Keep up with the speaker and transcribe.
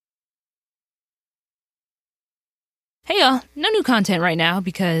Hey y'all, no new content right now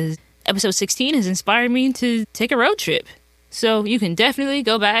because episode 16 has inspired me to take a road trip. So you can definitely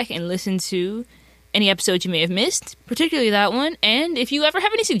go back and listen to any episode you may have missed, particularly that one. And if you ever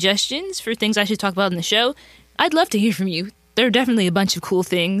have any suggestions for things I should talk about in the show, I'd love to hear from you. There are definitely a bunch of cool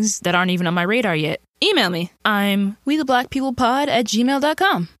things that aren't even on my radar yet. Email me. I'm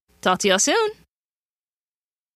wetheblackpeoplepod@gmail.com. Talk to y'all soon.